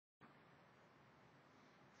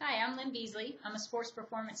I'm Lynn Beasley. I'm a sports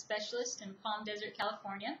performance specialist in Palm Desert,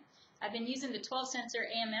 California. I've been using the 12-sensor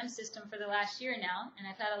AMM system for the last year now, and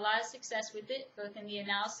I've had a lot of success with it, both in the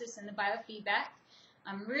analysis and the biofeedback.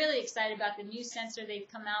 I'm really excited about the new sensor they've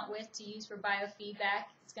come out with to use for biofeedback.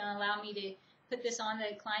 It's going to allow me to put this on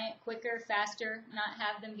the client quicker, faster, not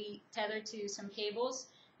have them be tethered to some cables.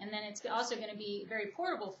 And then it's also going to be very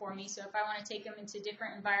portable for me, so if I want to take them into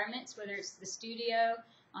different environments, whether it's the studio,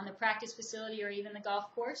 on the practice facility, or even the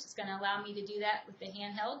golf course, it's going to allow me to do that with the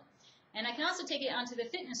handheld. And I can also take it onto the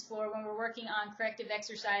fitness floor when we're working on corrective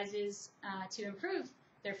exercises to improve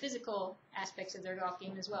their physical aspects of their golf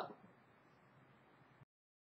game as well.